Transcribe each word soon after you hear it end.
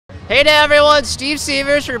Hey there everyone, Steve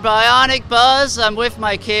Sievers for Bionic Buzz. I'm with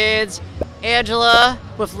my kids, Angela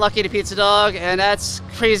with Lucky the Pizza Dog, and that's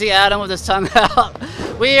Crazy Adam with his tongue out.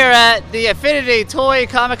 We are at the Infinity Toy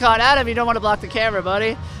Comic Con. Adam, you don't want to block the camera,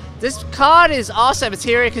 buddy. This con is awesome. It's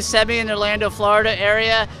here in Kissimmee in the Orlando, Florida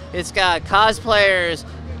area. It's got cosplayers,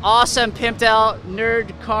 awesome pimped out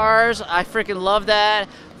nerd cars. I freaking love that.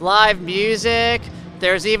 Live music.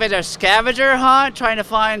 There's even a scavenger hunt trying to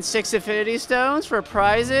find 6 Infinity Stones for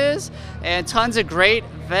prizes, and tons of great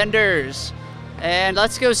vendors. And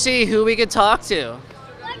let's go see who we can talk to.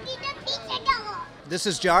 This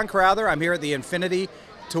is John Crowther. I'm here at the Infinity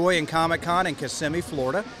Toy and Comic Con in Kissimmee,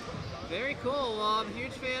 Florida. Very cool. Well, I'm a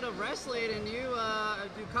huge fan of wrestling, and you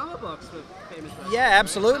do comic books with famous wrestlers. Yeah,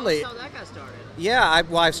 absolutely. Right? How that got started? Yeah,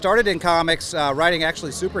 I started in comics, writing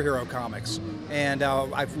actually superhero comics. And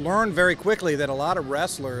I've learned very quickly that a lot of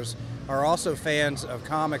wrestlers are also fans of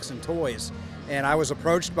comics and toys. And I was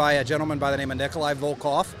approached by a gentleman by the name of Nikolai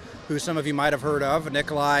Volkov, who some of you might have heard of.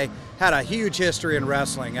 Nikolai had a huge history in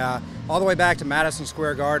wrestling, all the way back to Madison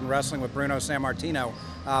Square Garden, wrestling with Bruno Sammartino.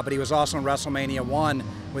 But he was also in WrestleMania 1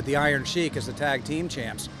 with the Iron Sheik as the tag team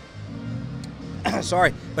champs.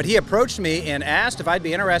 Sorry, but he approached me and asked if I'd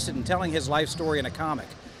be interested in telling his life story in a comic.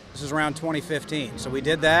 This is around 2015. So we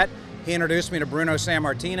did that. He introduced me to Bruno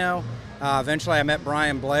Sammartino. Eventually I met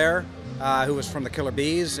Brian Blair, who was from the Killer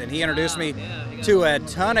Bees, and he introduced me to a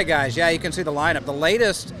ton of guys. Yeah, you can see the lineup. The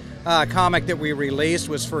latest comic that we released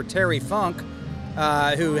was for Terry Funk,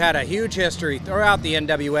 who had a huge history throughout the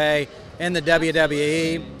NWA and the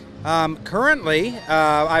WWE. Currently,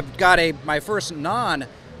 I've got my first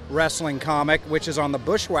non-wrestling comic, which is on the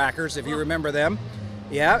Bushwackers, if you remember them.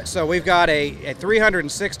 Yeah, so we've got a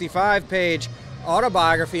 365-page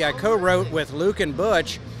autobiography I co-wrote with Luke and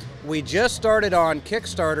Butch. We just started on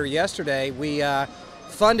Kickstarter yesterday. We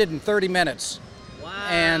funded in 30 minutes. Wow,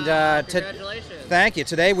 and congratulations. Thank you.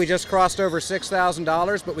 Today we just crossed over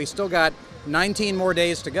 $6,000, but we still got 19 more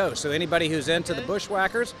days to go. So anybody who's into the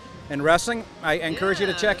Bushwackers and wrestling, I encourage you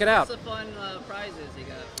to check it out. What's the fun prizes you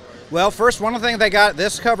got for us? Well, first, one of the things they got,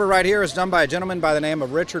 this cover right here is done by a gentleman by the name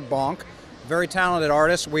of Richard Bonk, very talented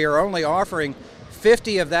artist. We are only offering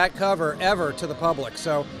 50 of that cover ever to the public,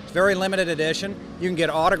 so it's very limited edition. You can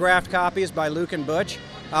get autographed copies by Luke and Butch,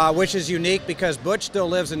 which is unique because Butch still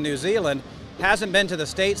lives in New Zealand, hasn't been to the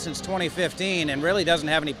States since 2015, and really doesn't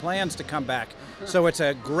have any plans to come back. So it's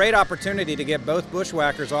a great opportunity to get both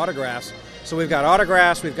Bushwackers autographs. So we've got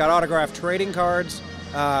autographs, we've got autographed trading cards,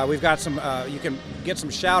 we've got some, you can get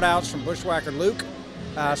some shout outs from Bushwacker Luke.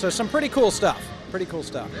 So some pretty cool stuff, Very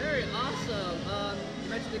awesome. You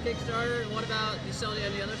mentioned the Kickstarter. What about, do you sell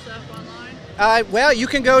any other stuff online? Well, you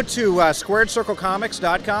can go to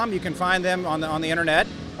squaredcirclecomix.com. You can find them on the internet.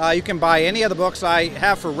 You can buy any of the books I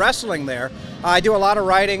have for wrestling there. I do a lot of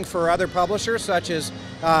writing for other publishers, such as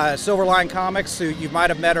Silverline Comics, who you might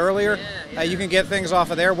have met earlier. You can get things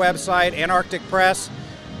off of their website. Antarctic Press,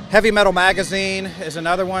 Heavy Metal Magazine is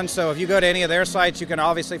another one. So if you go to any of their sites, you can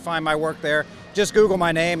obviously find my work there. Just Google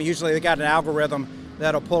my name. Usually they got an algorithm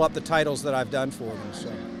that'll pull up the titles that I've done for them.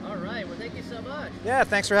 So. All right. Well, thank you so much. Yeah,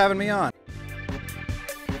 thanks for having me on.